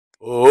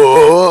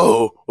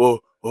Oh,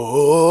 oh,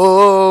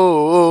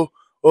 oh,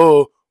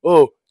 oh,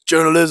 oh,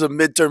 journalism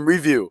midterm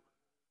review.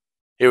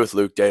 Here with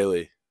Luke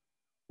Daly.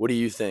 What do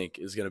you think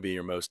is going to be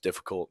your most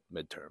difficult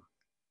midterm?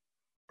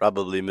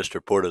 Probably Mr.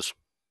 Portas.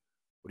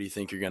 What do you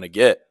think you're going to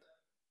get?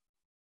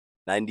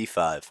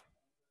 95.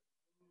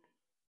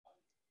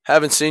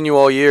 Haven't seen you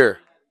all year.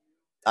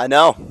 I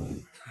know.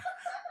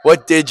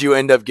 What did you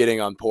end up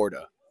getting on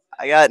Porta?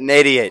 I got an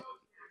 88.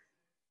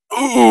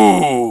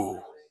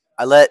 Ooh.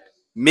 I let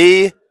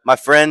me, my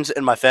friends,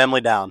 and my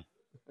family down.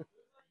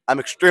 I'm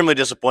extremely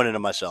disappointed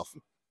in myself.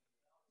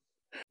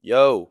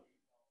 Yo,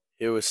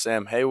 here with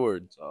Sam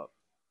Hayward. What's up?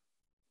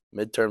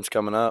 Midterm's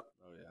coming up.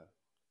 Oh yeah.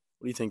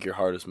 What do you think your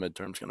hardest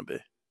midterm's going to be?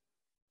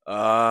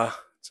 I'd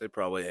say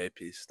probably AP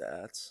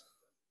stats.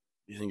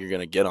 You think you're going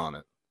to get on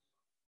it?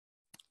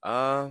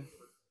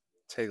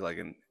 Take like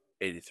an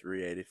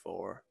 83,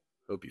 84.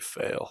 Hope you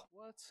fail.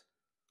 What?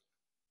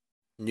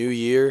 New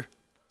year,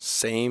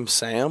 same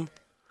Sam.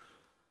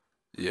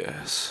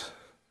 Yes.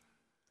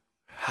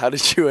 How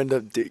did you end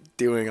up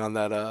doing on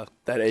that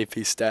AP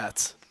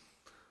stats?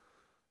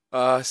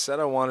 I said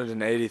I wanted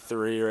an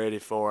 83 or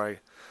 84. I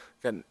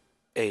got an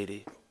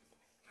 80.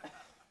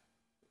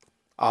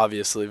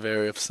 Obviously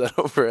very upset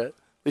over it. At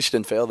least you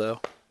didn't fail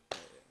though.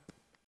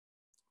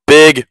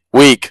 Big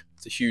week.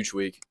 It's a huge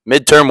week.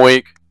 Midterm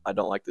week. I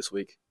don't like this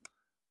week.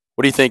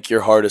 What do you think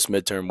your hardest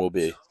midterm will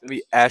be? It's going to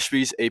be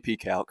Ashby's AP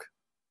Calc.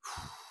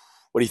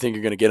 What do you think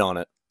you're going to get on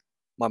it?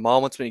 My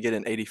mom wants me to get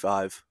an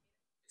 85.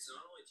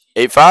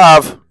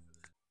 8.5.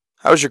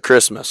 How was your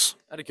Christmas?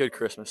 I had a good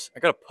Christmas. I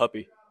got a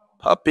puppy.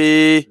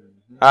 Puppy.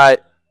 All right.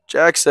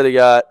 Jack said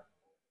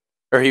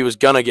he was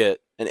going to get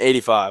an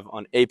 85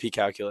 on AP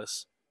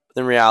Calculus. But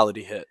then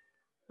reality hit.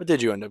 What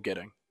did you end up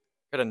getting?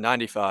 I got a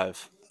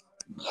 95.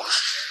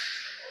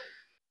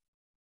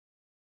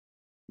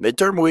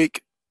 Midterm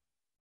week.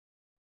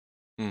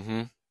 Mm-hmm.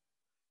 What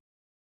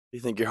do you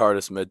think your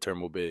hardest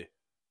midterm will be?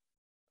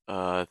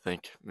 I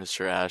think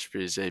Mr.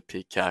 Ashby's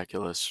AP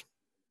Calculus.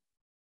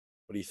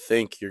 What do you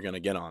think you're going to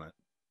get on it?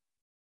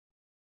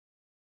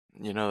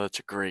 You know, that's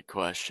a great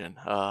question.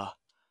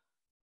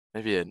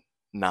 Maybe a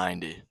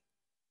 90.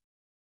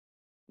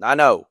 I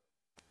know.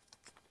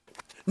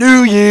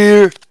 New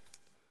Year.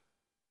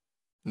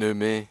 New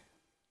me.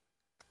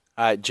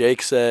 All right,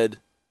 Jake said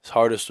his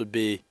hardest would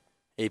be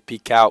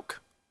AP Calc.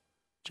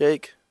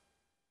 Jake,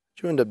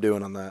 what'd you end up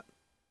doing on that?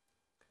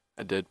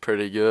 I did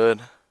pretty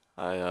good.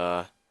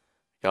 I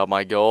got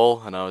my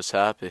goal, and I was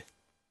happy.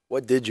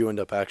 What did you end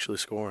up actually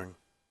scoring?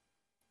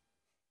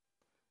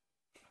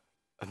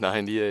 A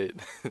 98.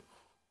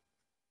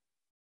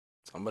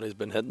 Somebody's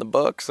been hitting the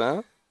bucks,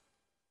 huh?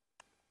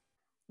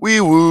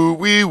 Wee woo,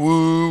 wee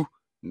woo.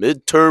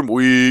 Midterm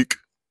week.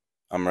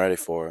 I'm ready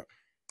for it.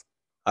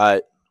 All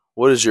right,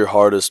 what is your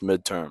hardest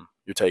midterm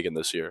you're taking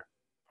this year?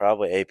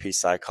 Probably AP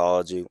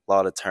psychology. A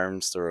lot of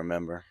terms to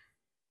remember.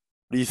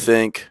 What do you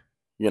think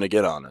you're going to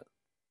get on it?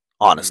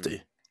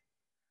 Honesty.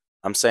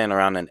 I'm saying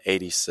around an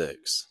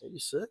 86.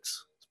 86?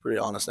 It's a pretty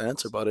honest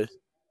answer, buddy.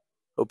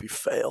 Hope you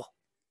fail.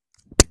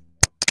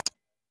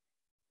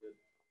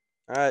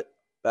 All right,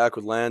 back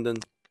with Landon.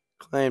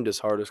 Claimed his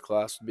hardest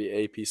class would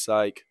be AP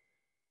Psych.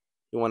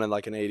 He wanted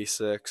like an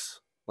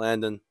 86.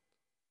 Landon,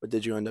 what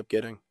did you end up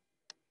getting?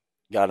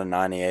 Got a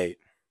 98.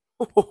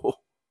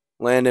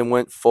 Landon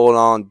went full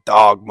on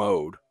dog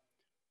mode.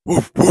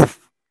 Woof,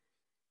 woof.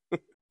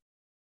 What's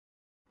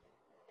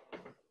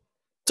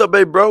up,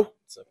 babe, bro?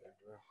 What's up,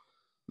 bro?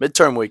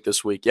 Midterm week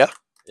this week, yeah?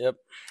 Yep.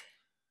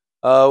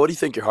 What do you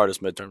think your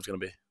hardest midterm's going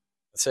to be?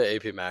 I'd say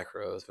AP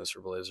macro with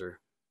Mr.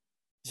 Blazer.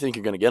 You think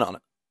you're going to get on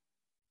it?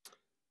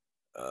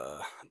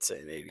 I'd say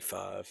an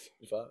 85.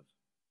 85.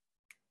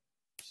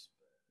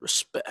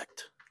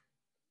 Respect.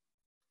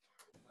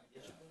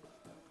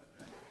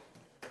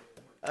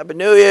 Happy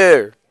New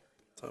Year.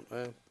 What's up,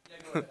 man?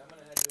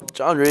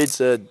 John Reed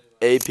said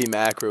AP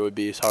macro would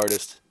be his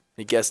hardest.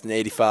 He guessed an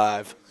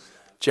 85.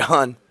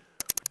 John,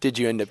 what did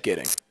you end up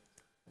getting?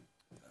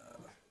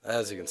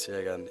 As you can see,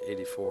 I got an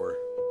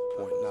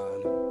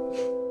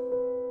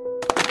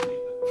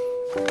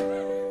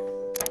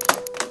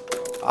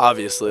 84.9.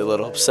 Obviously a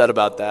little upset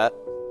about that.